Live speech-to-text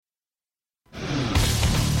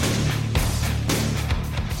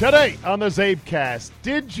Today on the CzabeCast,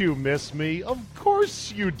 did you miss me? Of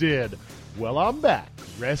course you did. Well, I'm back,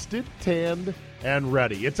 rested, tanned, and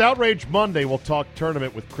ready. It's Outrage Monday. We'll talk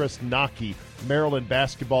tournament with Chris Nockey, Maryland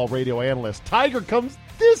basketball radio analyst. Tiger comes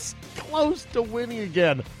this close to winning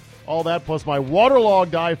again. All that plus my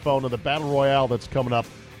waterlogged iPhone and the Battle Royale that's coming up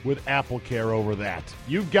with AppleCare over that.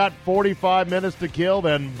 You've got 45 minutes to kill,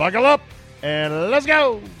 then buckle up and let's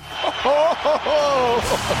go. Here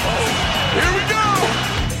we go.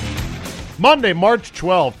 Monday, March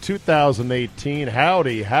 12, 2018.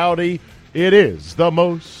 Howdy, howdy. It is the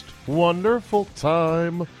most wonderful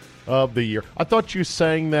time of the year. I thought you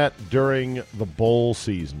sang that during the bowl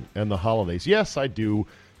season and the holidays. Yes, I do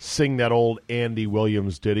sing that old Andy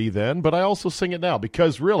Williams ditty then, but I also sing it now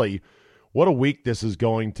because really, what a week this is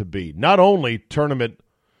going to be. Not only tournament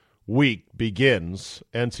week begins,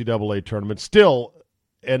 NCAA tournament, still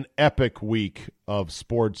an epic week of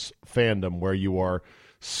sports fandom where you are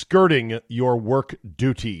skirting your work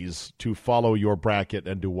duties to follow your bracket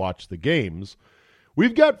and to watch the games.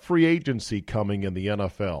 We've got free agency coming in the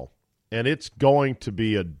NFL, and it's going to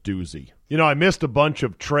be a doozy. You know, I missed a bunch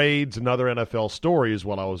of trades and other NFL stories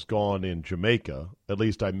while I was gone in Jamaica. At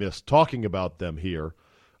least I missed talking about them here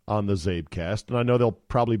on the CzabeCast. And I know there'll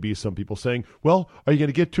probably be some people saying, well, are you going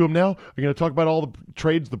to get to them now? Are you going to talk about all the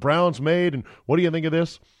trades the Browns made? And what do you think of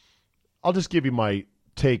this? I'll just give you my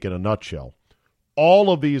take in a nutshell.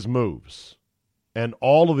 All of these moves and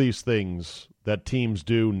all of these things that teams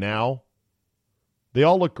do now, they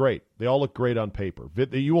all look great. They all look great on paper.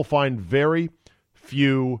 You will find very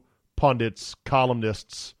few pundits,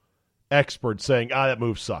 columnists, experts saying, that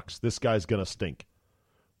move sucks. This guy's going to stink.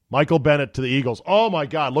 Michael Bennett to the Eagles. Oh, my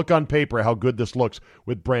God, look on paper how good this looks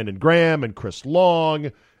with Brandon Graham and Chris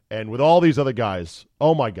Long and with all these other guys.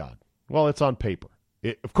 Oh, my God. Well, it's on paper.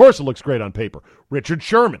 Of course it looks great on paper. Richard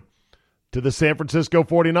Sherman to the San Francisco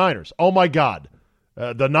 49ers. Oh, my God.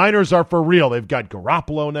 The Niners are for real. They've got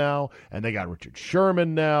Garoppolo now, and they got Richard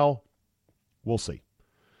Sherman now. We'll see.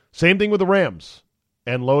 Same thing with the Rams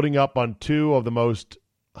and loading up on two of the most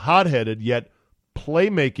hot-headed yet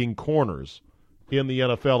playmaking corners in the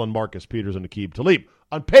NFL and Marcus Peters and Aqib Talib.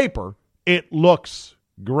 On paper, it looks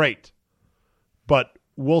great, but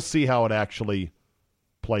we'll see how it actually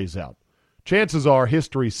plays out. Chances are,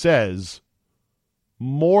 history says,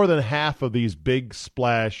 more than half of these big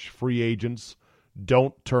splash free agents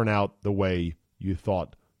don't turn out the way you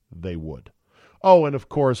thought they would. Oh, and of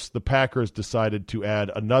course, the Packers decided to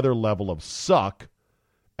add another level of suck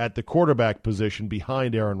at the quarterback position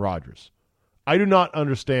behind Aaron Rodgers. I do not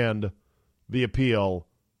understand the appeal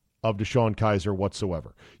of DeShone Kizer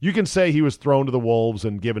whatsoever. You can say he was thrown to the wolves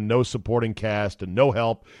and given no supporting cast and no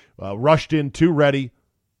help, rushed in too ready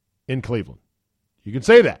in Cleveland. You can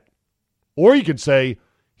say that. Or you can say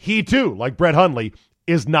he too, like Brett Hundley,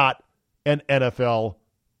 is not an NFL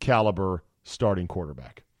caliber starting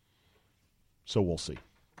quarterback. So we'll see.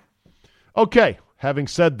 Okay, having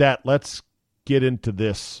said that, let's get into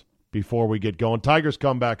this before we get going. Tigers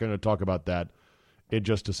come back. I'm going to talk about that in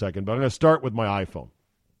just a second, but I'm going to start with my iPhone.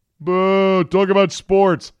 Boo, talk about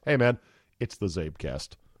sports. Hey, man, it's the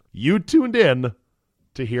CzabeCast. You tuned in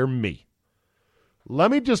to hear me.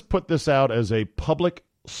 Let me just put this out as a public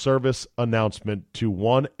service announcement to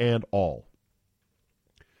one and all.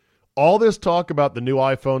 All this talk about the new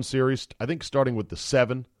iPhone series, I think starting with the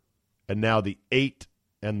 7 and now the 8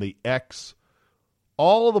 and the X,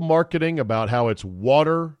 all of the marketing about how it's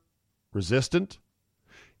water resistant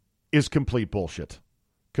is complete bullshit.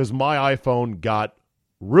 Because my iPhone got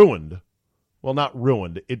ruined. Well, not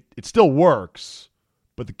ruined. It still works,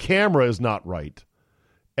 but the camera is not right.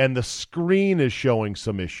 And the screen is showing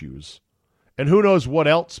some issues. And who knows what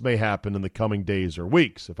else may happen in the coming days or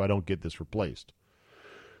weeks if I don't get this replaced.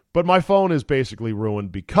 But my phone is basically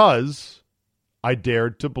ruined because I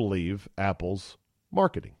dared to believe Apple's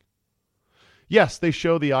marketing. Yes, they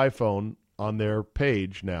show the iPhone on their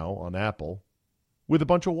page now on Apple with a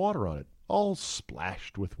bunch of water on it, all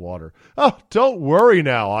splashed with water. Oh, don't worry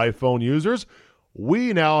now, iPhone users.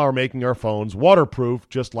 We now are making our phones waterproof,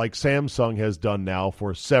 just like Samsung has done now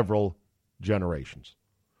for several generations.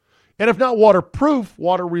 And if not waterproof,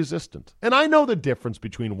 water-resistant. And I know the difference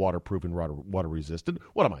between waterproof and water-resistant.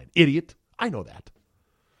 What am I, an idiot? I know that.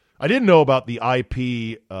 I didn't know about the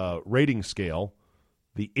IP rating scale,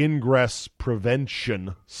 the ingress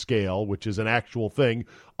prevention scale, which is an actual thing.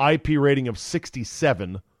 IP rating of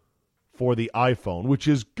 67 for the iPhone, which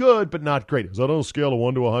is good but not great. Is that on a scale of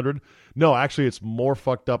 1 to 100? No, actually, it's more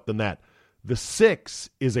fucked up than that. The 6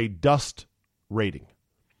 is a dust rating.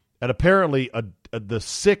 And apparently,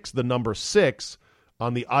 the number 6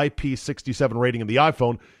 on the IP67 rating of the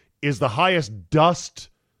iPhone is the highest dust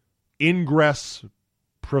ingress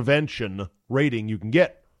prevention rating you can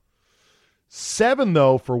get. 7,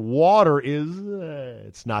 though, for water is,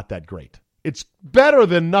 it's not that great. It's better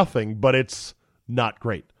than nothing, but it's not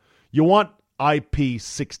great. You want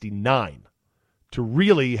IP69 to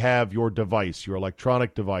really have your device, your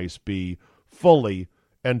electronic device, be fully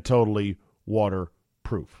and totally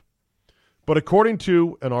waterproof. But according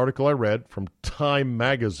to an article I read from Time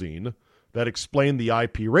Magazine that explained the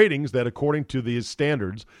IP ratings, that according to these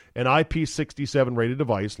standards, an IP67 rated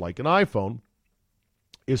device like an iPhone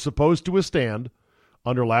is supposed to withstand,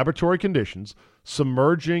 under laboratory conditions,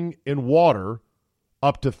 submerging in water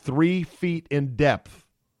up to 3 feet in depth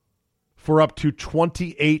for up to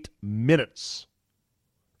 28 minutes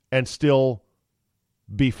and still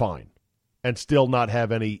be fine and still not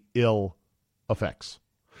have any ill effects.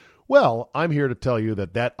 Well, I'm here to tell you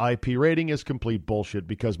that that IP rating is complete bullshit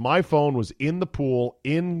because my phone was in the pool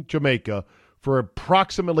in Jamaica for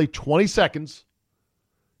approximately 20 seconds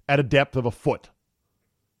at a depth of a foot.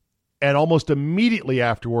 And almost immediately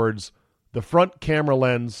afterwards, the front camera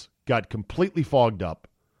lens got completely fogged up.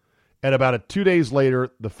 And about 2 days later,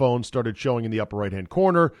 the phone started showing in the upper right-hand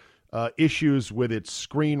corner issues with its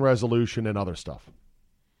screen resolution and other stuff.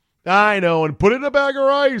 I know, and put it in a bag of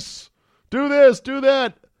rice. Do this, do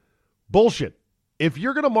that. Bullshit. If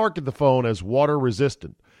you're going to market the phone as water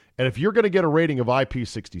resistant, and if you're going to get a rating of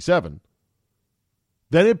IP67,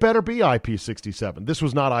 then it better be IP67. This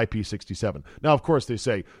was not IP67. Now, of course, they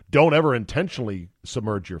say, don't ever intentionally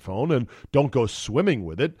submerge your phone, and don't go swimming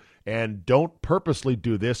with it, and don't purposely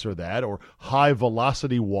do this or that, or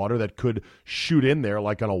high-velocity water that could shoot in there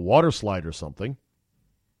like on a water slide or something.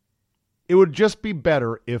 It would just be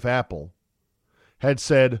better if Apple had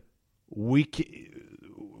said,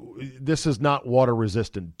 this is not water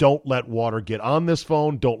resistant. Don't let water get on this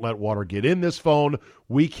phone. Don't let water get in this phone.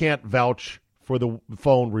 We can't vouch for the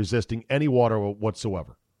phone resisting any water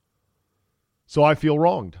whatsoever. So I feel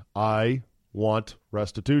wronged. I want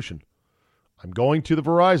restitution. I'm going to the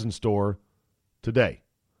Verizon store today,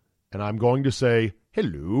 and I'm going to say,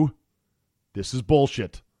 hello, this is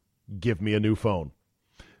bullshit. Give me a new phone.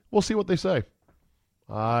 We'll see what they say.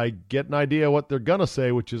 I get an idea what they're going to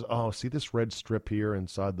say, which is, oh, see this red strip here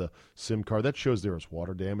inside the SIM card? That shows there is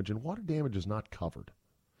water damage, and water damage is not covered.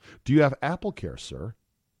 Do you have Apple Care, sir?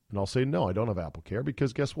 And I'll say, no, I don't have Apple Care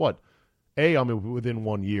because guess what? A, I'm within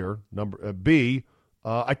 1 year. B,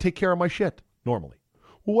 I take care of my shit normally.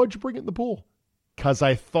 Well, why'd you bring it in the pool? Because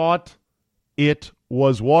I thought it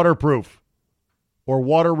was waterproof or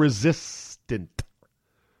water resistant.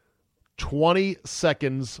 20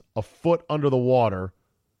 seconds a foot under the water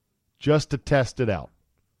just to test it out.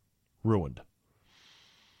 Ruined.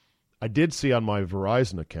 I did see on my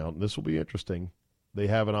Verizon account, and this will be interesting, they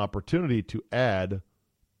have an opportunity to add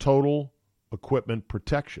total equipment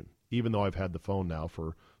protection, even though I've had the phone now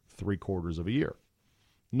for 3/4 of a year.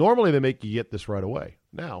 Normally, they make you get this right away.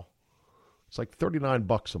 Now, it's like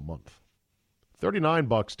 $39 a month.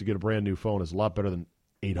 $39 to get a brand new phone is a lot better than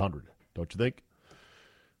 $800, don't you think?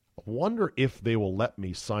 I wonder if they will let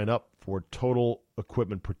me sign up for total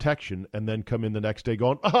equipment protection and then come in the next day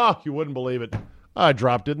going, you wouldn't believe it. I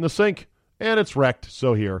dropped it in the sink, and it's wrecked,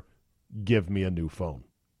 so here, give me a new phone.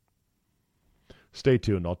 Stay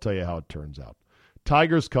tuned. I'll tell you how it turns out.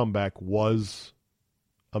 Tiger's comeback was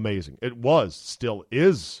amazing. It was, still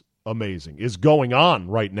is amazing, is going on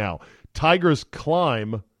right now. Tiger's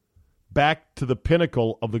climb back to the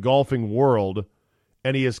pinnacle of the golfing world,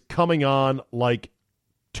 and he is coming on like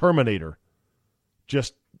Terminator.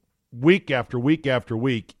 Just week after week after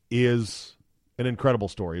week is an incredible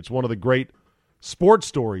story. It's one of the great sports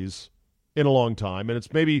stories in a long time, and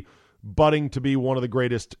it's maybe budding to be one of the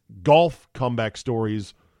greatest golf comeback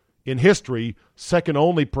stories in history, second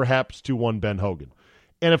only perhaps to one Ben Hogan.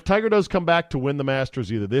 And if Tiger does come back to win the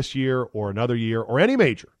Masters either this year or another year or any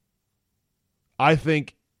major, I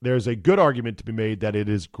think there's a good argument to be made that it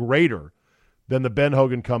is greater than the Ben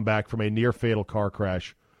Hogan comeback from a near-fatal car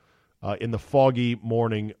crash in the foggy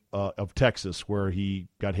morning of Texas where he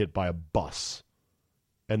got hit by a bus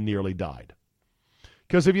and nearly died.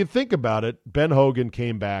 Because if you think about it, Ben Hogan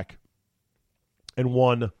came back and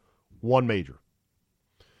won one major.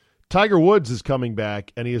 Tiger Woods is coming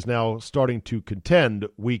back, and he is now starting to contend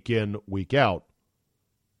week in, week out,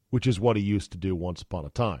 which is what he used to do once upon a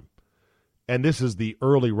time. And this is the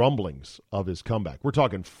early rumblings of his comeback. We're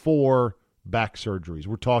talking 4 back surgeries.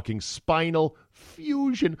 We're talking spinal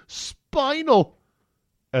fusion. Spinal,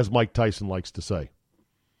 as Mike Tyson likes to say.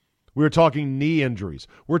 We're talking knee injuries.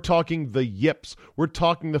 We're talking the yips. We're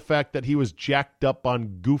talking the fact that he was jacked up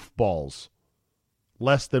on goofballs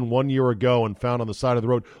less than 1 year ago and found on the side of the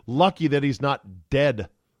road. Lucky that he's not dead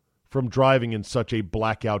from driving in such a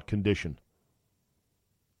blackout condition.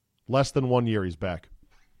 Less than 1 year he's back.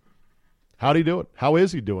 How'd he do it? How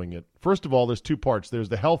is he doing it? First of all, there's two parts. There's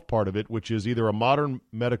the health part of it, which is either a modern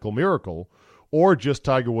medical miracle or just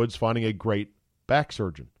Tiger Woods finding a great back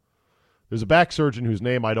surgeon. There's a back surgeon whose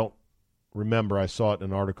name I don't remember. I saw it in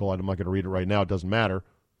an article. I'm not going to read it right now. It doesn't matter.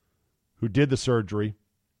 Who did the surgery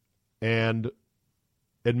and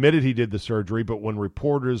admitted he did the surgery, but when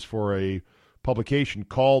reporters for a publication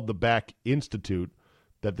called the Back Institute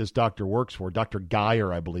that this doctor works for, Dr.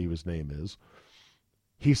 Geyer, I believe his name is,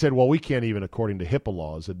 he said, well, we can't even, according to HIPAA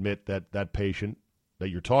laws, admit that that patient that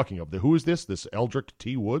you're talking of, who is this? This Eldrick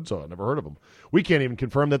T. Woods? Oh, I never heard of him. We can't even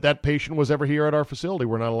confirm that that patient was ever here at our facility.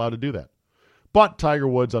 We're not allowed to do that. But Tiger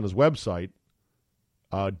Woods on his website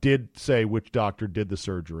did say which doctor did the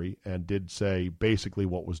surgery and did say basically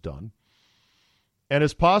what was done. And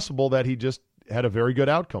it's possible that he just had a very good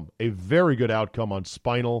outcome on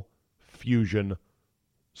spinal fusion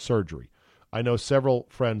surgery. I know several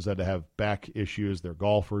friends that have back issues. They're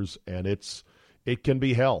golfers, and it can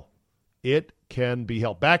be hell. It can be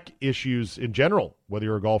hell. Back issues in general, whether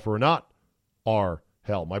you're a golfer or not, are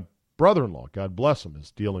hell. My brother-in-law, God bless him,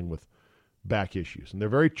 is dealing with back issues, and they're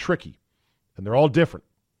very tricky, and they're all different.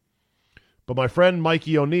 But my friend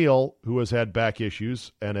Mikey O'Neill, who has had back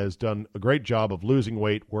issues and has done a great job of losing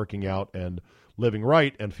weight, working out, and living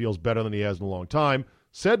right, and feels better than he has in a long time,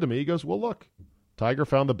 said to me, he goes, well, look, Tiger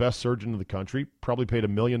found the best surgeon in the country, probably paid $1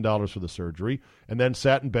 million for the surgery, and then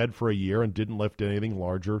sat in bed for a year and didn't lift anything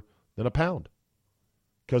larger than a pound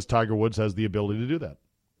because Tiger Woods has the ability to do that.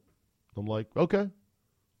 I'm like, okay,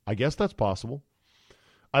 I guess that's possible.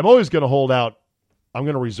 I'm always going to hold out. I'm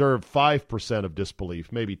going to reserve 5% of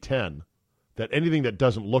disbelief, maybe 10%, that anything that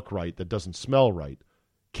doesn't look right, that doesn't smell right,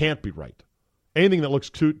 can't be right. Anything that looks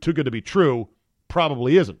too good to be true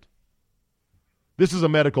probably isn't. This is a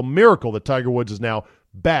medical miracle that Tiger Woods is now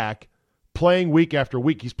back playing week after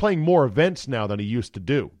week. He's playing more events now than he used to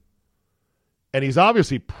do. And he's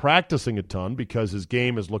obviously practicing a ton because his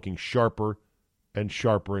game is looking sharper and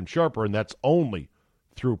sharper and sharper, and that's only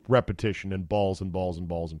through repetition and balls and balls and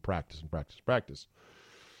balls and practice and practice and practice.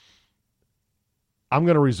 I'm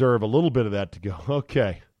going to reserve a little bit of that to go,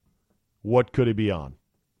 okay, what could he be on?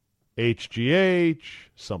 HGH,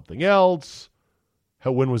 something else?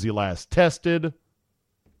 When was he last tested?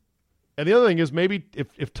 And the other thing is maybe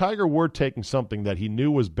if Tiger were taking something that he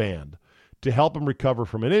knew was banned to help him recover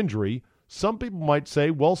from an injury, some people might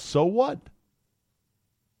say, well, so what?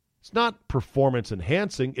 It's not performance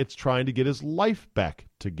enhancing. It's trying to get his life back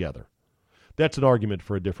together. That's an argument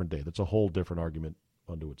for a different day. That's a whole different argument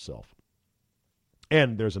unto itself.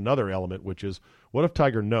 And there's another element, which is what if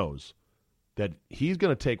Tiger knows that he's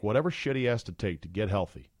going to take whatever shit he has to take to get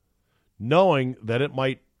healthy, knowing that it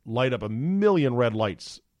might light up a million red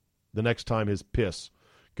lights the next time his piss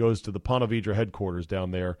goes to the Ponte Vedra headquarters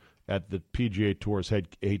down there at the PGA Tour's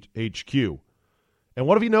HQ. And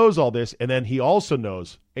what if he knows all this, and then he also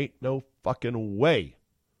knows, ain't no fucking way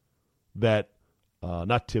that,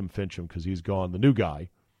 not Tim Fincham because he's gone, the new guy,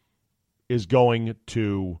 is going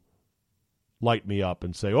to light me up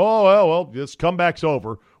and say, oh, well, this comeback's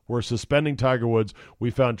over. We're suspending Tiger Woods. We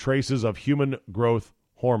found traces of human growth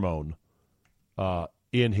hormone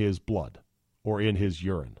in his blood or in his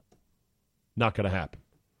urine. Not going to happen.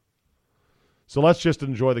 So let's just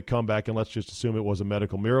enjoy the comeback and let's just assume it was a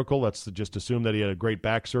medical miracle. Let's just assume that he had a great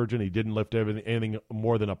back surgeon. He didn't lift anything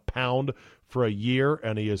more than a pound for a year,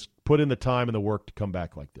 and he has put in the time and the work to come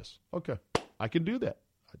back like this. Okay, I can do that.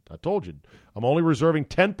 I told you. I'm only reserving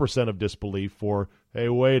 10% of disbelief for, hey,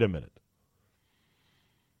 wait a minute.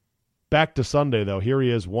 Back to Sunday, though. Here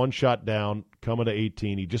he is, one shot down, coming to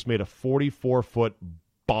 18. He just made a 44-foot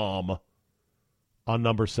bomb on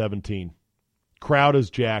number 17. Crowd is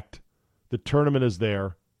jacked. The tournament is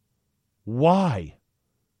there. Why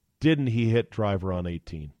didn't he hit driver on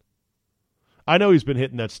 18? I know he's been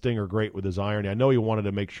hitting that stinger great with his iron. I know he wanted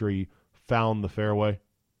to make sure he found the fairway.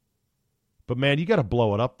 But, man, you got to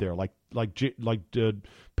blow it up there like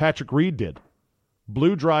Patrick Reed did.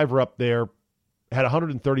 Blue driver up there, had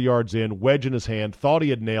 130 yards in, wedge in his hand, thought he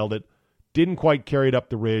had nailed it, didn't quite carry it up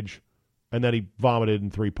the ridge, and then he vomited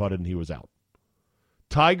and three-putted and he was out.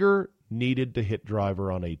 Tiger needed to hit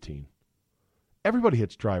driver on 18. Everybody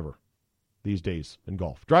hits driver these days in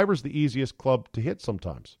golf. Driver's the easiest club to hit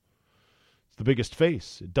sometimes. It's the biggest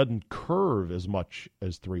face. It doesn't curve as much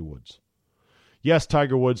as 3 woods. Yes,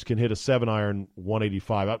 Tiger Woods can hit a 7-iron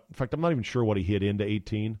 185. In fact, I'm not even sure what he hit into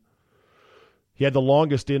 18. He had the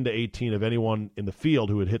longest into 18 of anyone in the field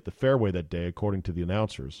who had hit the fairway that day, according to the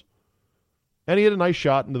announcers. And he had a nice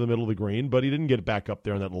shot into the middle of the green, but he didn't get it back up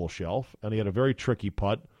there on that little shelf. And he had a very tricky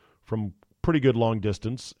putt from pretty good long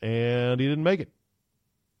distance, and he didn't make it.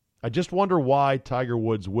 I just wonder why Tiger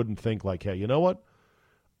Woods wouldn't think like, hey, you know what?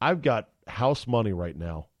 I've got house money right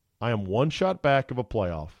now. I am one shot back of a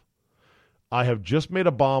playoff. I have just made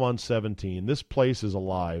a bomb on 17. This place is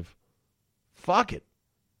alive. Fuck it.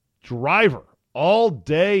 Driver. All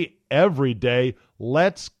day, every day.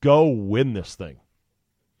 Let's go win this thing.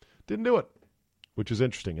 Didn't do it, which is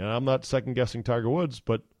interesting. And I'm not second-guessing Tiger Woods,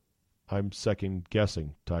 but I'm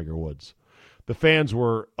second-guessing Tiger Woods. The fans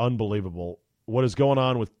were unbelievable. What is going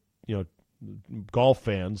on with, golf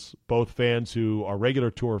fans, both fans who are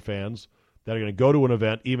regular tour fans that are going to go to an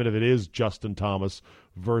event, even if it is Justin Thomas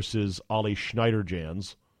versus Ollie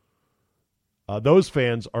Schneiderjans. Those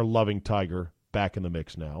fans are loving Tiger back in the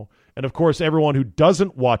mix now. And, of course, everyone who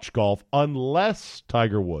doesn't watch golf unless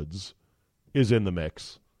Tiger Woods is in the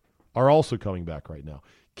mix are also coming back right now.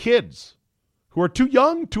 Kids who are too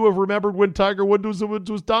young to have remembered when Tiger Woods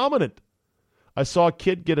was dominant. I saw a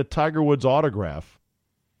kid get a Tiger Woods autograph.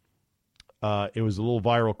 It was a little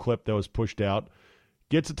viral clip that was pushed out.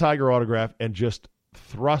 Gets a Tiger autograph and just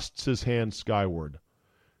thrusts his hand skyward,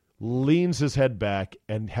 leans his head back,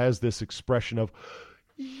 and has this expression of,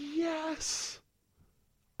 yes.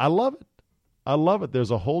 I love it. I love it.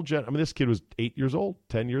 There's a whole this kid was 8 years old,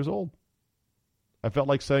 10 years old. I felt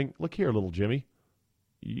like saying, look here, little Jimmy.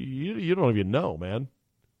 You don't even know, man.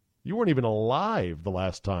 You weren't even alive the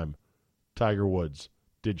last time Tiger Woods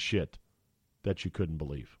did shit that you couldn't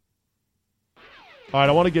believe. All right,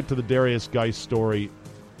 I want to get to the Darius Geis story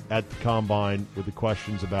at the Combine with the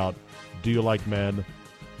questions about, do you like men?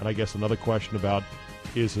 And I guess another question about,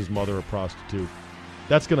 is his mother a prostitute?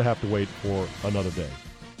 That's going to have to wait for another day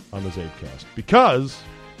on the CzabeCast, because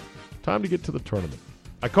time to get to the tournament.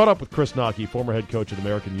 I caught up with Chris Nockey, former head coach at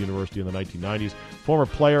American University in the 1990s, former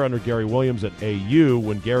player under Gary Williams at AU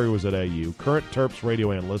when Gary was at AU, current Terps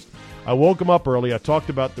radio analyst. I woke him up early. I talked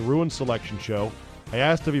about the ruined selection show. I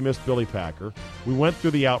asked if he missed Billy Packer. We went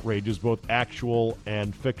through the outrages, both actual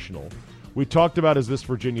and fictional. We talked about, is this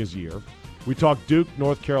Virginia's year? We talked Duke,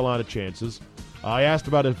 North Carolina chances. I asked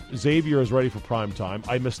about if Xavier is ready for prime time.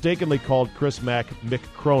 I mistakenly called Chris Mack Mick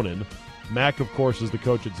Cronin. Mack, of course, is the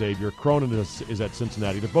coach at Xavier. Cronin is at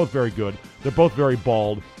Cincinnati. They're both very good. They're both very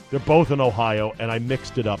bald. They're both in Ohio, and I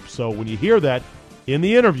mixed it up. So when you hear that in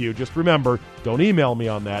the interview, just remember, don't email me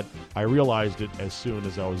on that. I realized it as soon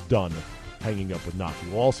as I was done hanging up with Nockey.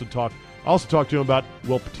 We'll also talk to him about,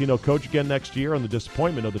 will Pitino coach again next year, and the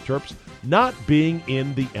disappointment of the Terps not being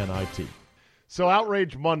in the NIT. So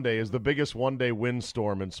Outrage Monday is the biggest one-day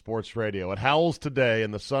windstorm in sports radio. It howls today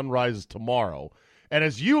and the sun rises tomorrow. And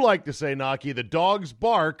as you like to say, Nockey, the dogs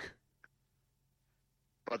bark,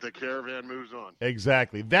 but the caravan moves on.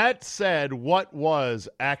 Exactly. That said, what was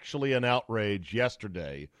actually an outrage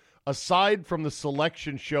yesterday, aside from the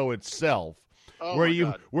selection show itself,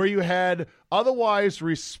 where you had otherwise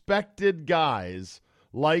respected guys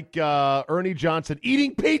like Ernie Johnson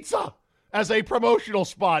eating pizza as a promotional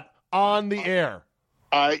spot on the air?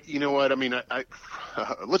 You know what? I mean,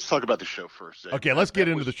 let's talk about the show first. Okay, let's get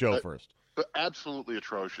into the show first. Absolutely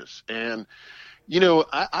atrocious. And,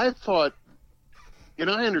 I thought,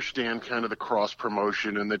 I understand kind of the cross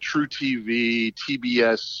promotion and the True TV,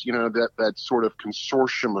 TBS, that sort of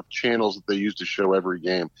consortium of channels that they use to show every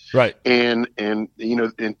game. Right. And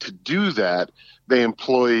to do that, they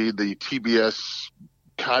employ the TBS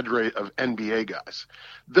cadre of NBA guys.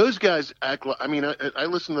 Those guys act like, I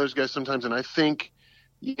listen to those guys sometimes and I think,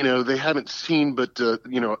 they haven't seen but,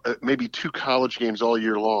 maybe 2 college games all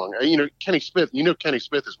year long. Kenny Smith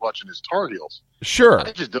is watching his Tar Heels. Sure.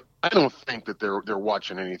 I don't think that they're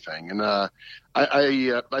watching anything. And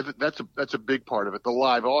that's a big part of it. The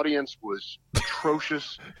live audience was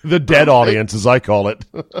atrocious. The dead audience, as I call it.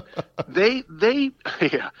 They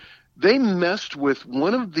messed with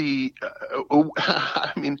one of the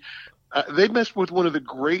they messed with one of the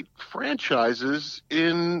great franchises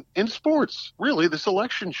in sports, really, the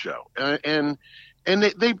selection show. And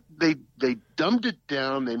they dumbed it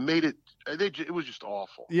down. They made it it was just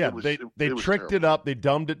awful. Yeah, they tricked it up. They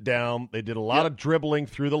dumbed it down. They did a lot of dribbling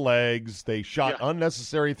through the legs. They shot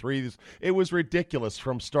unnecessary threes. It was ridiculous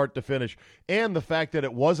from start to finish. And the fact that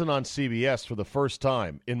it wasn't on CBS for the first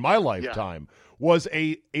time in my lifetime was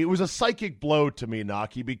a psychic blow to me,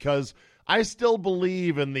 Nockey, because I still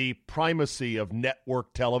believe in the primacy of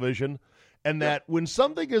network television, and that when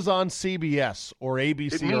something is on CBS or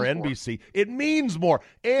ABC or NBC, it means more.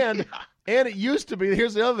 And it used to be,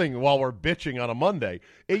 here's the other thing while we're bitching on a Monday,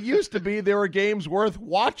 it used to be there were games worth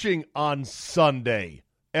watching on Sunday.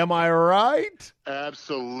 Am I right?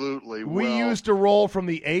 Absolutely. We used to roll from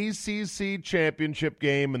the ACC championship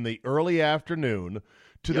game in the early afternoon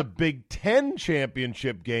to the Big Ten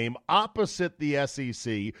championship game opposite the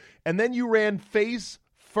SEC, and then you ran face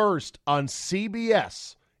first on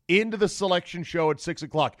CBS into the selection show at 6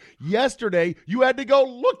 o'clock. Yesterday, you had to go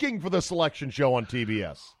looking for the selection show on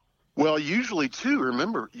TBS. Well, usually, too,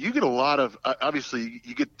 remember, you get a lot of, obviously,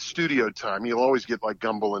 you get studio time. You'll always get, like,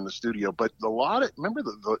 Gumbel in the studio. But remember,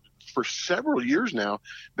 for several years now,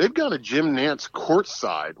 they've got a Jim Nantz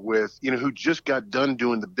courtside with, who just got done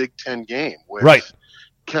doing the Big Ten game with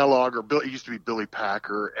Kellogg, or it used to be Billy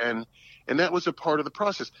Packer, and that was a part of the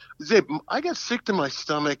process. Zabe, I got sick to my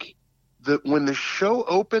stomach when the show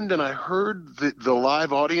opened and I heard the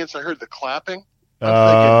live audience, I heard the clapping.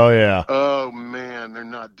 Yeah. Oh man, they're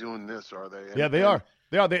not doing this, are they? Yeah, they are.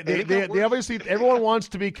 They are. They obviously, everyone wants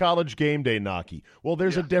to be College Game Day knocky. Well,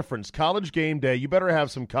 there's a difference. College Game Day, you better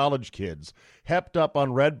have some college kids hepped up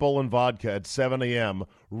on Red Bull and vodka at 7 a.m.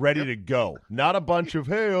 ready to go. Not a bunch of,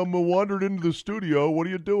 hey, I'm wandered into the studio. What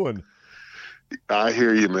are you doing? I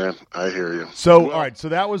hear you, man. I hear you. So, all right. So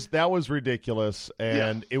that was ridiculous,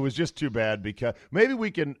 and it was just too bad because maybe we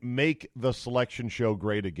can make the selection show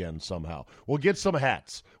great again somehow. We'll get some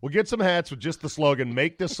hats. We'll get some hats with just the slogan,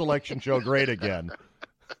 make the selection show great again.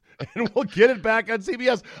 And we'll get it back on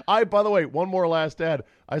CBS. By the way, one more last ad.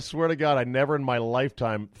 I swear to God, I never in my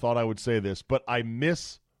lifetime thought I would say this, but I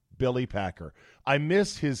miss Billy Packer. I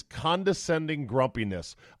miss his condescending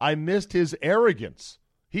grumpiness. I missed his arrogance.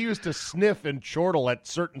 He used to sniff and chortle at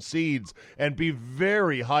certain seeds and be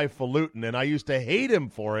very highfalutin, and I used to hate him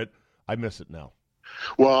for it. I miss it now.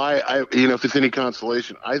 Well, I if it's any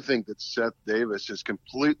consolation, I think that Seth Davis has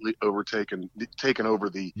completely taken over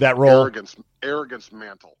that role, arrogance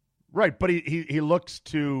mantle. Right, but he looks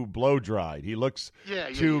too blow-dried. He looks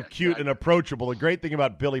too cute and approachable. The great thing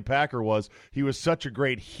about Billy Packer was he was such a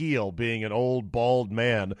great heel, being an old, bald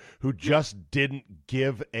man who just didn't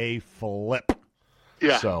give a flip.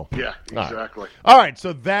 Yeah, so, exactly. All right,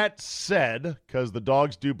 so that said, because the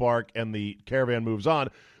dogs do bark and the caravan moves on,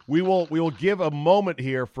 we will give a moment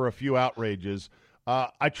here for a few outrages.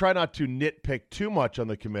 I try not to nitpick too much on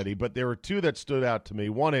the committee, but there were two that stood out to me.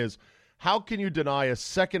 One is, how can you deny a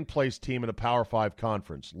second-place team in a Power 5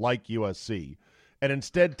 conference like USC and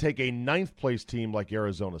instead take a ninth-place team like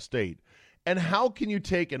Arizona State? And how can you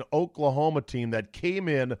take an Oklahoma team that came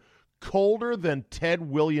in colder than Ted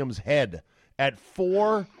Williams' head at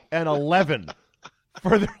 4-11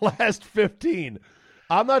 for their last 15.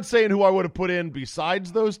 I'm not saying who I would have put in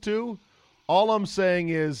besides those two. All I'm saying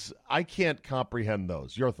is I can't comprehend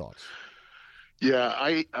those. Your thoughts?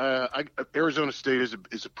 Yeah, Arizona State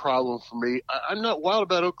is a problem for me. I'm not wild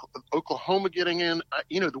about Oklahoma getting in.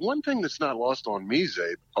 The one thing that's not lost on me,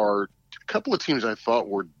 Zabe, are a couple of teams I thought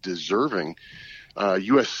were deserving.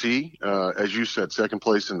 USC, as you said, second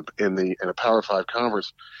place in a Power 5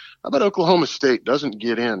 conference. How about Oklahoma State doesn't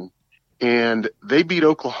get in, and they beat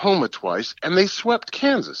Oklahoma twice, and they swept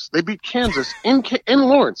Kansas. They beat Kansas in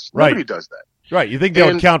Lawrence. Right. Nobody does that. Right. You think they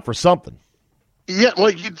would count for something. Yeah,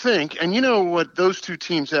 well, you'd think. And you know what those two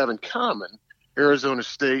teams have in common, Arizona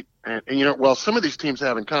State, and some of these teams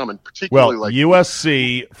have in common, particularly like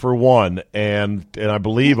USC for one, and I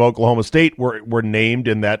believe Oklahoma State were named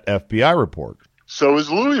in that FBI report. So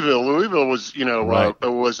is Louisville. Louisville was, Right.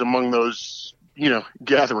 Was among those,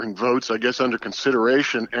 gathering votes, I guess, under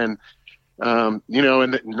consideration. And, and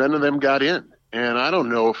none of them got in. And I don't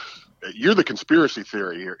know if you're the conspiracy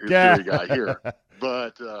theory guy here,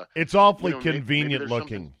 but it's awfully convenient maybe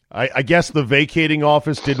looking. I guess the vacating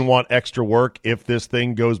office didn't want extra work if this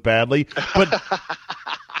thing goes badly,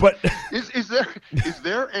 but is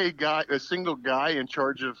there a single guy in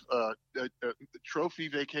charge of trophy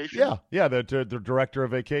vacation? Yeah, the director of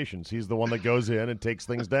vacations. He's the one that goes in and takes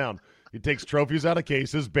things down. He takes trophies out of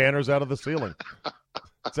cases, banners out of the ceiling.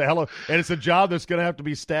 It's and it's a job that's going to have to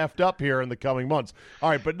be staffed up here in the coming months. All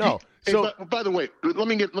right, but no. By the way, let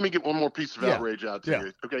me get one more piece of outrage out to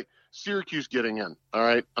you. Okay, Syracuse getting in. All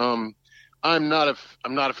right. I'm not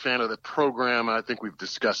a fan of the program. I think we've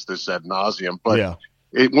discussed this ad nauseum, but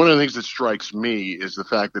one of the things that strikes me is the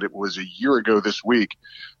fact that it was a year ago this week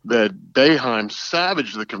that Boeheim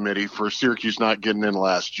savaged the committee for Syracuse not getting in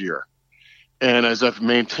last year. And as I've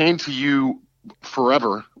maintained to you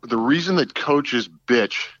forever, the reason that coaches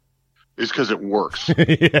bitch is because it works.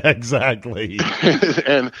 Yeah, exactly.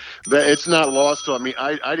 And it's not lost on me.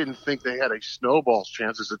 I didn't think they had a snowball's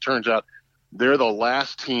chance. As it turns out, they're the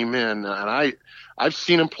last team in. And I've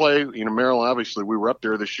seen them play. Maryland, obviously, we were up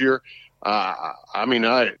there this year. I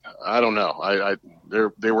don't know.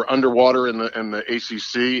 They were underwater in the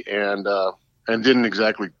ACC and didn't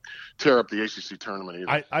exactly tear up the ACC tournament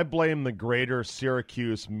either. I blame the greater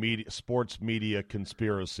Syracuse sports media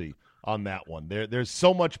conspiracy on that one. There's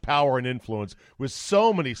so much power and influence with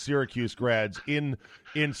so many Syracuse grads in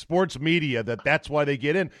sports media that's why they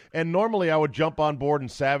get in. And normally I would jump on board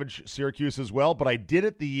and savage Syracuse as well, but I did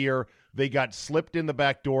it the year they got slipped in the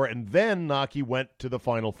back door, and then Naki went to the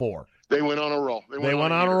Final Four. They went on a roll. They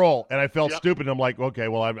went on a roll, and I felt stupid. I'm like, okay,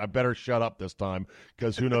 well, I better shut up this time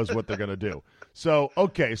because who knows what they're going to do. So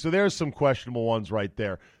there's some questionable ones right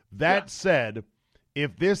there. That said,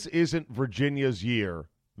 if this isn't Virginia's year,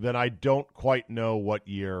 then I don't quite know what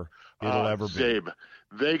year it'll ever be. Zabe,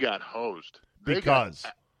 they got hosed. They got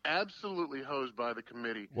absolutely hosed by the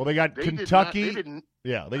committee. Well, they got Kentucky.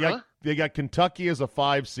 They got Kentucky as a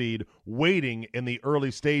 5 seed waiting in the early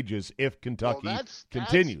stages if Kentucky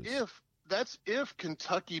continues. That's if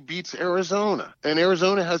Kentucky beats Arizona, and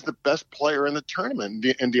Arizona has the best player in the tournament,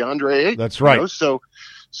 and DeAndre Ayton. That's right. So,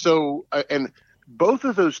 and both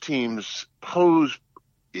of those teams pose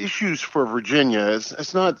issues for Virginia.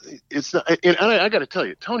 It's not. And I got to tell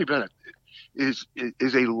you, Tony Bennett is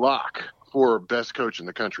a lock for best coach in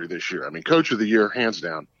the country this year. I mean, coach of the year, hands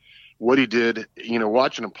down. What he did,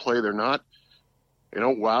 watching them play, they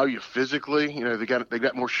don't wow you physically. They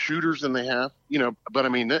got more shooters than they have. But I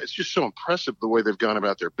mean, it's just so impressive the way they've gone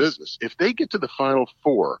about their business. If they get to the Final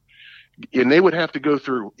Four, and they would have to go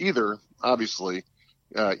through either, obviously,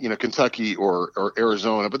 Kentucky or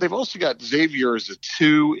Arizona, but they've also got Xavier as a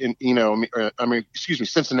 2, and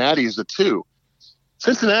Cincinnati as a 2.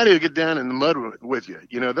 Cincinnati will get down in the mud with you.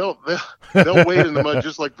 They'll wade in the mud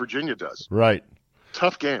just like Virginia does. Right.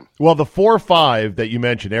 Tough game. Well, the 4-5 that you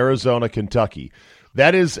mentioned, Arizona, Kentucky,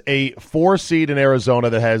 that is a 4 seed in Arizona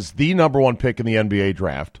that has the number 1 pick in the NBA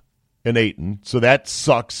draft, in Ayton. So that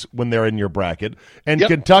sucks when they're in your bracket. And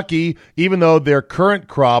Kentucky, even though their current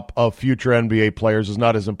crop of future NBA players is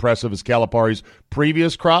not as impressive as Calipari's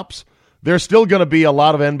previous crops, there's still going to be a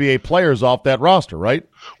lot of NBA players off that roster, right?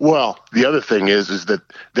 Well, the other thing is that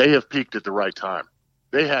they have peaked at the right time.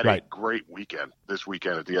 They had a great weekend this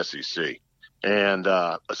weekend at the SEC. And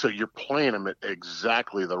so you're playing them at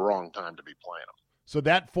exactly the wrong time to be playing them. So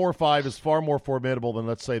that 4-5 is far more formidable than,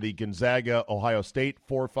 let's say, the Gonzaga-Ohio State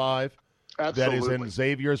 4-5. Absolutely. That is in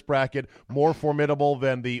Xavier's bracket. More formidable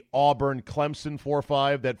than the Auburn-Clemson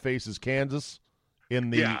 4-5 that faces Kansas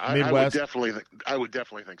in the Midwest. I would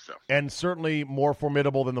definitely think so. And certainly more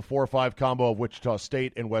formidable than the 4-5 combo of Wichita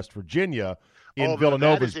State and West Virginia in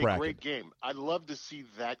Villanova's bracket. That is a great game. I'd love to see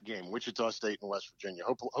that game, Wichita State and West Virginia.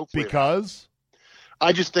 Hopefully, because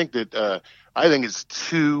I just think that I think it's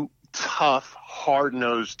 2 tough,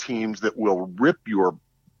 hard-nosed teams that will rip your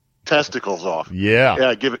testicles off.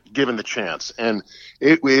 Yeah, given the chance. And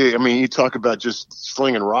you talk about just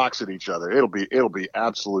slinging rocks at each other. It'll be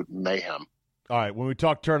absolute mayhem. All right, when we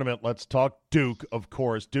talk tournament, let's talk Duke, of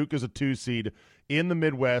course. Duke is a 2 seed in the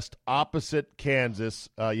Midwest, opposite Kansas.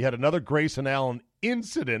 You had another Grayson Allen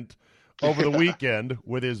incident over the weekend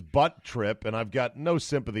with his butt trip, and I've got no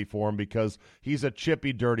sympathy for him because he's a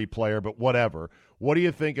chippy, dirty player, but whatever. What do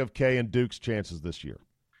you think of Kay and Duke's chances this year?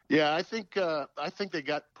 Yeah, I think they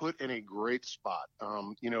got put in a great spot.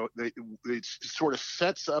 It sort of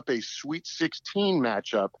sets up a Sweet 16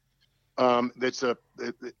 matchup. That's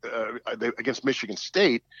against Michigan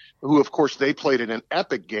State, who, of course, they played in an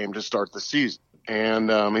epic game to start the season.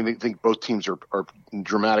 And I think both teams are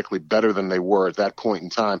dramatically better than they were at that point in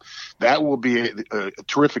time. That will be a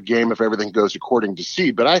terrific game if everything goes according to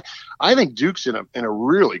seed. But I think Duke's in a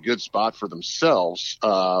really good spot for themselves,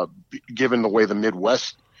 given the way the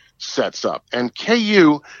Midwest sets up. And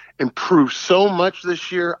KU improved so much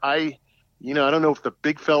this year. I don't know if the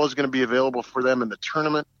big fella is going to be available for them in the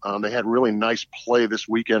tournament. They had really nice play this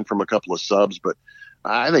weekend from a couple of subs, but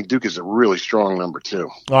I think Duke is a really strong number 2.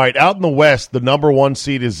 All right, out in the West, the number 1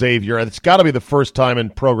 seed is Xavier. It's got to be the first time in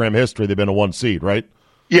program history they've been a 1 seed, right?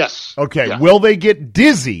 Yes. Okay, yeah. Will they get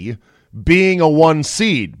dizzy being a 1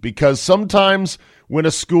 seed? Because sometimes when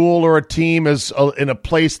a school or a team is in a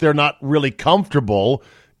place they're not really comfortable,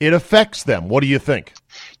 it affects them. What do you think?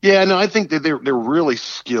 Yeah, no, I think that they're really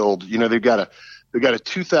skilled. They've got a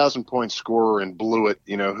 2,000-point scorer in Blewett,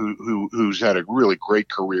 who's had a really great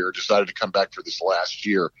career, decided to come back for this last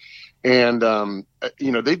year. And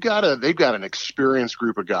they've got an experienced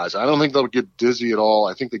group of guys. I don't think they'll get dizzy at all.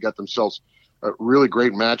 I think they got themselves really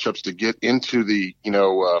great matchups to get into the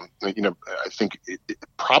I think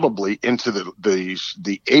probably into the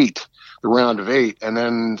round of 8, and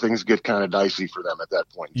then things get kind of dicey for them at that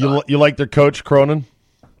point. You like their coach Cronin?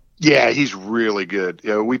 Yeah, he's really good.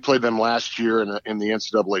 We played them last year in the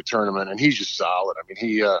NCAA tournament, and he's just solid. I mean,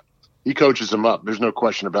 he coaches them up. There's no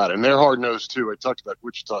question about it. And they're hard-nosed, too. I talked about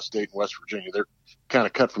Wichita State and West Virginia. They're kind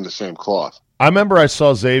of cut from the same cloth. I remember I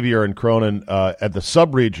saw Xavier and Cronin at the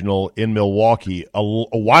sub-regional in Milwaukee a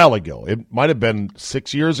while ago. It might have been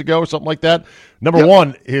 6 years ago or something like that. Number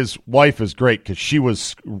one, his wife is great because she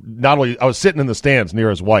was not only – I was sitting in the stands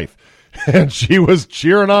near his wife, and she was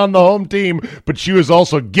cheering on the home team, but she was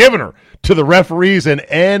also giving her to the referees and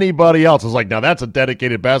anybody else. I was like, now that's a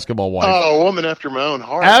dedicated basketball wife. Oh, a woman after my own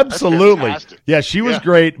heart. Absolutely. Yeah, she was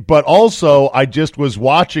great, but also I just was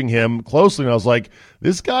watching him closely, and I was like,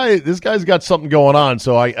 this guy's got something going on.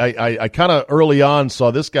 So I kind of early on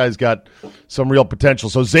saw this guy's got some real potential.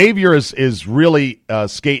 So Xavier is really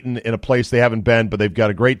skating in a place they haven't been, but they've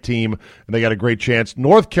got a great team, and they got a great chance.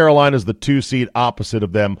 North Carolina is the 2 seed opposite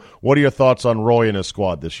of them. What are your thoughts on Roy and his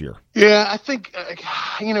squad this year? Yeah, I think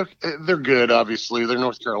they're good. Obviously, they're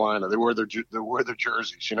North Carolina. They wear their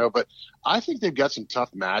jerseys, but I think they've got some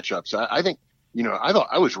tough matchups. I think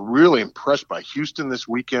I was really impressed by Houston this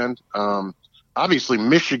weekend. Obviously,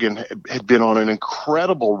 Michigan had been on an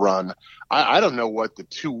incredible run. I don't know what the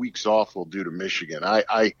 2 weeks off will do to Michigan.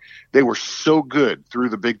 They were so good through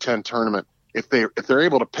the Big Ten tournament. If they're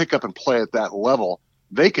able to pick up and play at that level,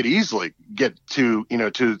 they could easily get to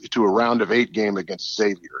a round of 8 game against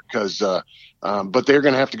Xavier but they're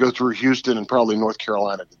going to have to go through Houston and probably North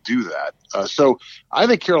Carolina to do that. So I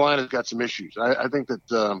think Carolina's got some issues. I think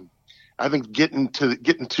that getting to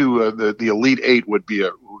the Elite 8 would be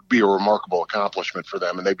a remarkable accomplishment for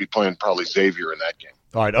them, and they'd be playing probably Xavier in that game.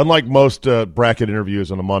 All right, unlike most bracket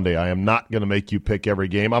interviews on a Monday, I am not going to make you pick every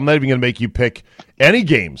game. I'm not even going to make you pick any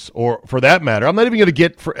games, or for that matter, I'm not even going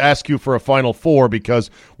to ask you for a Final Four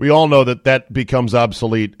because we all know that becomes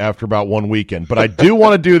obsolete after about one weekend. But I do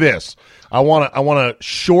want to do this. I want to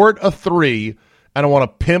short a 3, and I want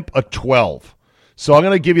to pimp a 12. So I'm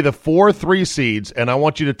going to give you the 4 3 seeds, and I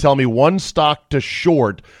want you to tell me one stock to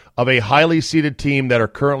short of a highly seeded team that are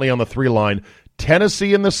currently on the 3 line.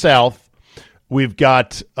 Tennessee in the South. We've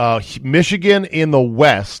got Michigan in the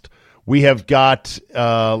West. We have got,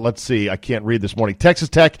 let's see, I can't read this morning, Texas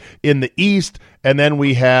Tech in the East, and then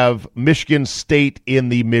we have Michigan State in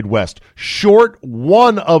the Midwest. Short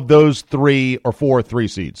one of those 3 or 4 3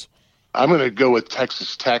 seeds. I'm going to go with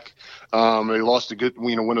Texas Tech. They lost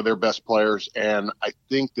one of their best players, and I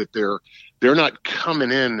think that they're not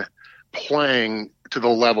coming in playing to the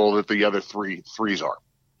level that the other threes are.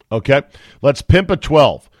 Okay, let's pimp a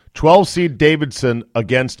 12. 12 seed Davidson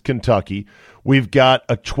against Kentucky. We've got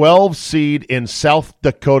a 12 seed in South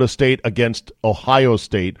Dakota State against Ohio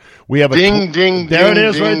State. We have ding. There it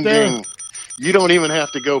is, right there. Ding. You don't even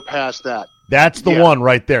have to go past that. That's the one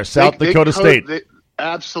right there, South Dakota State.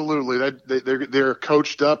 Absolutely. They're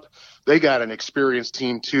coached up. They got an experienced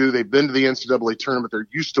team, too. They've been to the NCAA tournament. They're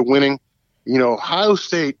used to winning. Ohio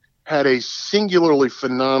State had a singularly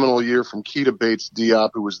phenomenal year from Keita Bates-Diop,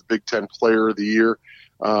 who was the Big Ten Player of the Year.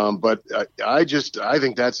 But I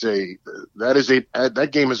think that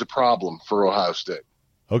game is a problem for Ohio State.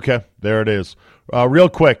 Okay, there it is. Real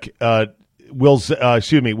quick, will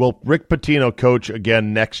Rick Pitino coach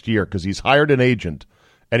again next year? Because he's hired an agent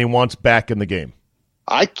and he wants back in the game.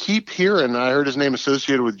 I keep hearing, I heard his name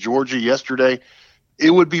associated with Georgia yesterday. It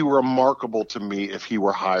would be remarkable to me if he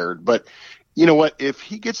were hired. But you know what? If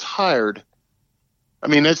he gets hired, I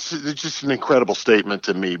mean, it's just an incredible statement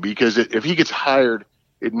to me, because if he gets hired,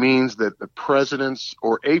 it means that the presidents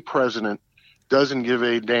or a president doesn't give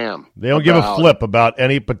a damn. They don't give a flip about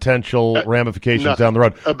any potential ramifications down the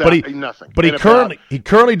road. Nothing. But he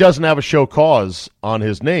currently doesn't have a show cause on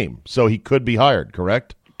his name, so he could be hired,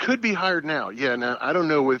 correct? Could be hired now. Yeah. Now, I don't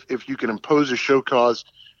know if you can impose a show cause,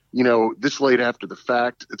 this late after the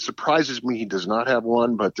fact. It surprises me he does not have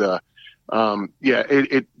one, but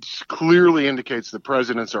it clearly indicates the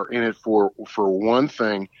presidents are in it for one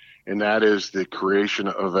thing, and that is the creation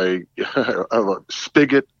of a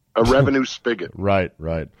spigot, a revenue spigot. Right.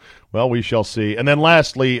 Well, we shall see. And then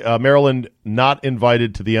lastly, Maryland not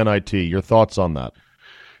invited to the NIT. Your thoughts on that?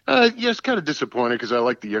 It's kind of disappointing because I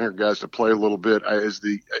like the younger guys to play a little bit. I'm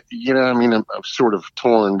sort of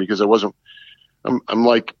torn because I'm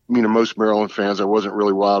like, most Maryland fans. I wasn't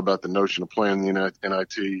really wild about the notion of playing the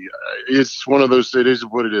NIT. It's one of those, it is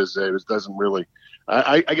what it is, Dave. It doesn't really,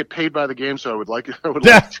 I get paid by the game, so I would like to have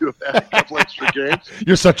had a couple extra games.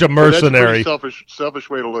 You're such a mercenary. That's a pretty selfish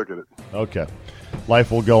way to look at it. Okay.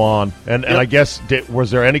 Life will go on. And I guess,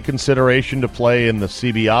 was there any consideration to play in the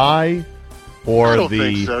CBI? Or I don't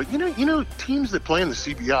think so. Teams that play in the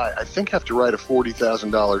CBI, I think, have to write a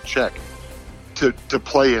 $40,000 check to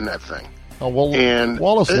play in that thing. Oh, well, and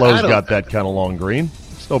Wallace Lowe's got that kind of long green.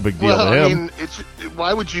 It's no big deal to him.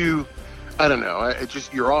 Why would you? I don't know.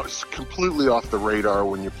 You're completely off the radar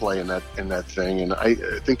when you play in that thing. And I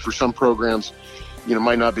think for some programs,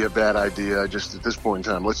 might not be a bad idea just at this point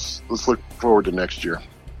in time. Let's look forward to next year.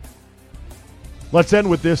 Let's end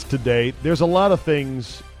with this today. There's a lot of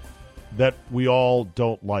things that we all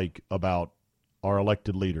don't like about our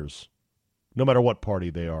elected leaders, no matter what party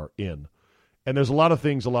they are in. And there's a lot of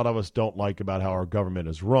things a lot of us don't like about how our government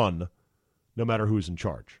is run, no matter who's in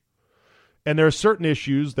charge. And there are certain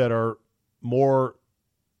issues that are more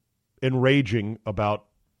enraging about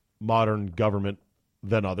modern government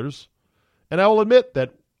than others. And I will admit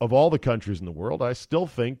that of all the countries in the world, I still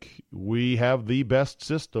think we have the best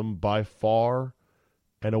system by far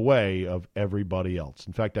and away of everybody else.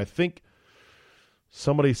 In fact, I think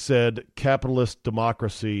somebody said capitalist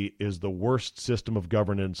democracy is the worst system of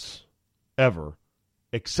governance ever,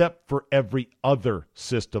 except for every other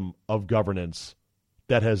system of governance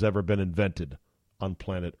that has ever been invented on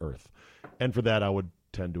planet Earth. And for that, I would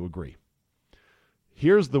tend to agree.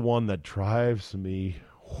 Here's the one that drives me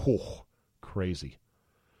crazy.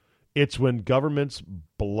 It's when governments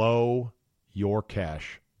blow your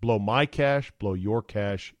cash, blow my cash, blow your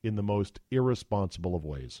cash in the most irresponsible of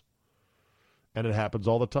ways. And it happens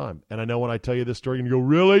all the time. And I know when I tell you this story, you go,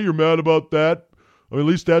 really? You're mad about that? I mean, at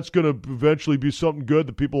least that's going to eventually be something good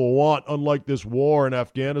that people will want, unlike this war in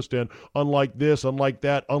Afghanistan, unlike this, unlike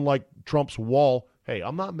that, unlike Trump's wall. Hey,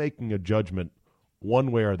 I'm not making a judgment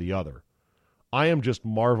one way or the other. I am just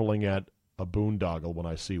marveling at a boondoggle when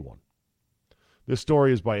I see one. This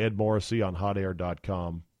story is by Ed Morrissey on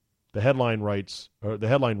hotair.com. The headline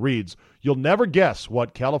reads, "You'll never guess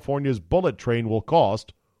what California's bullet train will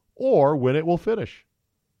cost or when it will finish."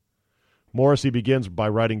 Morrissey begins by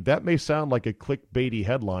writing, "That may sound like a clickbaity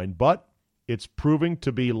headline, but it's proving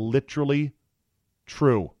to be literally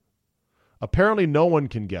true. Apparently no one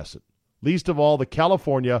can guess it, least of all the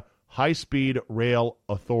California High-Speed Rail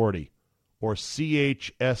Authority, or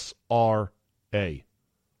CHSRA.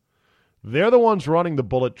 They're the ones running the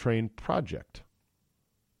bullet train project.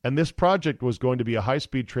 And this project was going to be a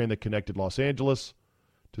high-speed train that connected Los Angeles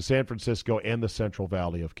to San Francisco and the Central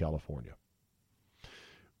Valley of California.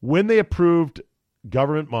 When they approved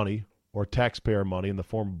government money or taxpayer money in the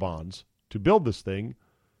form of bonds to build this thing,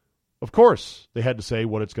 of course, they had to say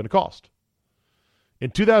what it's going to cost. In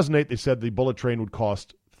 2008, they said the bullet train would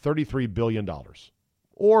cost $33 billion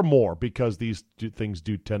or more, because these things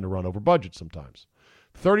do tend to run over budget sometimes.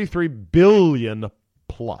 $33 billion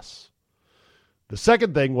plus. The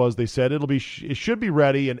second thing was they said it should be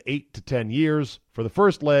ready in 8 to 10 years for the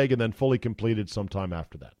first leg and then fully completed sometime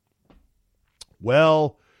after that.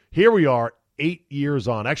 Well, here we are 8 years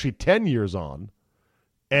on, actually 10 years on,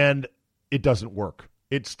 and it doesn't work.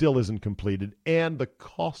 It still isn't completed, and the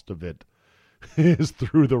cost of it is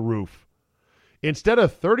through the roof. Instead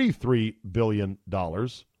of $33 billion,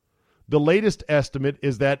 the latest estimate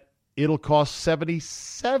is that it'll cost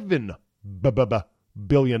 $77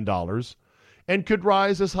 billion and could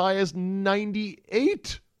rise as high as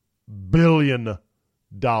 $98 billion.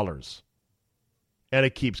 And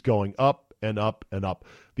it keeps going up and up and up.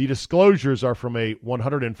 The disclosures are from a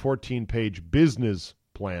 114-page business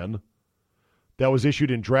plan that was issued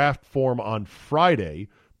in draft form on Friday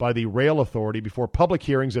by the Rail Authority before public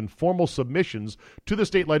hearings and formal submissions to the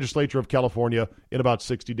state legislature of California in about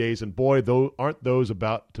 60 days. And boy, aren't those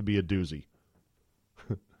about to be a doozy.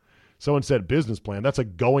 Someone said business plan. That's a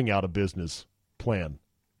going out of business plan.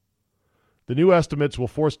 The new estimates will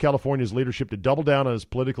force California's leadership to double down on its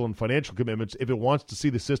political and financial commitments if it wants to see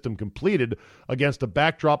the system completed against a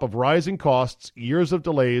backdrop of rising costs, years of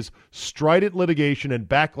delays, strident litigation, and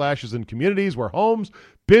backlashes in communities where homes,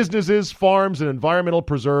 businesses, farms, and environmental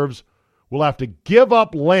preserves will have to give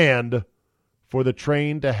up land for the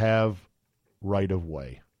train to have right of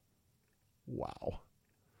way. Wow.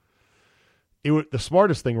 The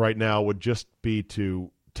smartest thing right now would just be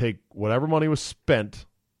to take whatever money was spent,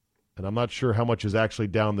 and I'm not sure how much is actually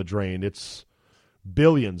down the drain. It's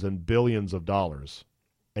billions and billions of dollars,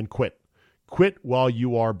 and quit. Quit while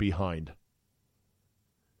you are behind.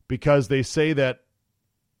 Because they say that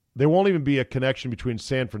there won't even be a connection between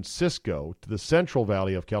San Francisco to the Central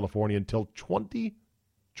Valley of California until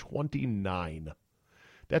 2029.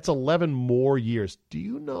 That's 11 more years. Do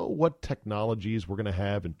you know what technologies we're going to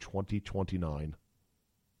have in 2029?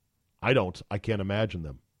 I don't. I can't imagine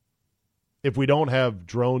them. If we don't have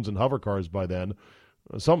drones and hover cars by then,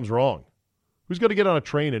 something's wrong. Who's going to get on a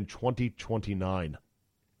train in 2029?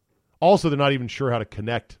 Also, they're not even sure how to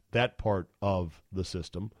connect that part of the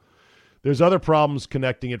system. There's other problems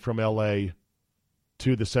connecting it from L.A.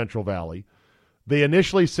 to the Central Valley. They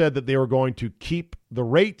initially said that they were going to keep the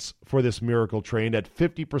rates for this miracle train at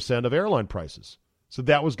 50% of airline prices. So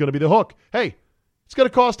that was going to be the hook. Hey, it's going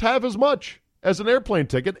to cost half as much as an airplane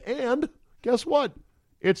ticket, and Guess what?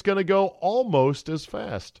 It's going to go almost as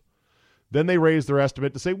fast. Then they raised their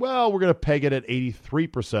estimate to say, well, we're going to peg it at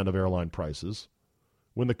 83% of airline prices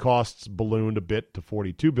when the costs ballooned a bit to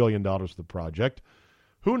 $42 billion for the project.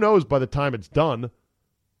 Who knows, by the time it's done,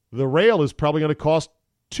 the rail is probably going to cost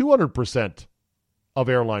 200% of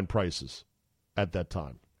airline prices at that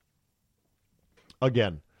time.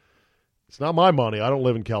 Again, it's not my money. I don't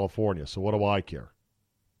live in California, so what do I care?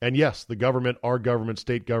 And yes, the government, our government,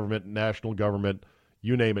 state government, national government,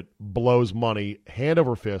 you name it, blows money hand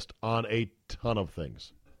over fist on a ton of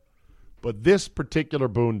things. But this particular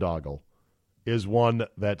boondoggle is one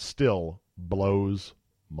that still blows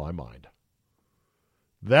my mind.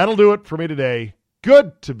 That'll do it for me today.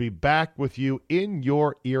 Good to be back with you in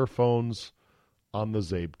your earphones on the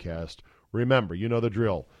CzabeCast. Remember, you know the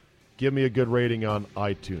drill. Give me a good rating on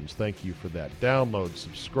iTunes. Thank you for that. Download,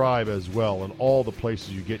 subscribe as well in all the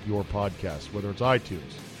places you get your podcasts, whether it's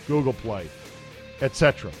iTunes, Google Play,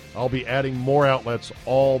 etc. I'll be adding more outlets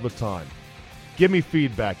all the time. Give me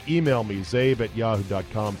feedback. Email me,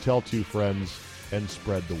 zabe@yahoo.com. Tell 2 friends and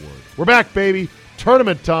spread the word. We're back, baby.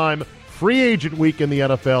 Tournament time. Free agent week in the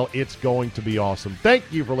NFL. It's going to be awesome. Thank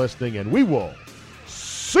you for listening, and we will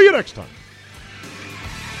see you next time.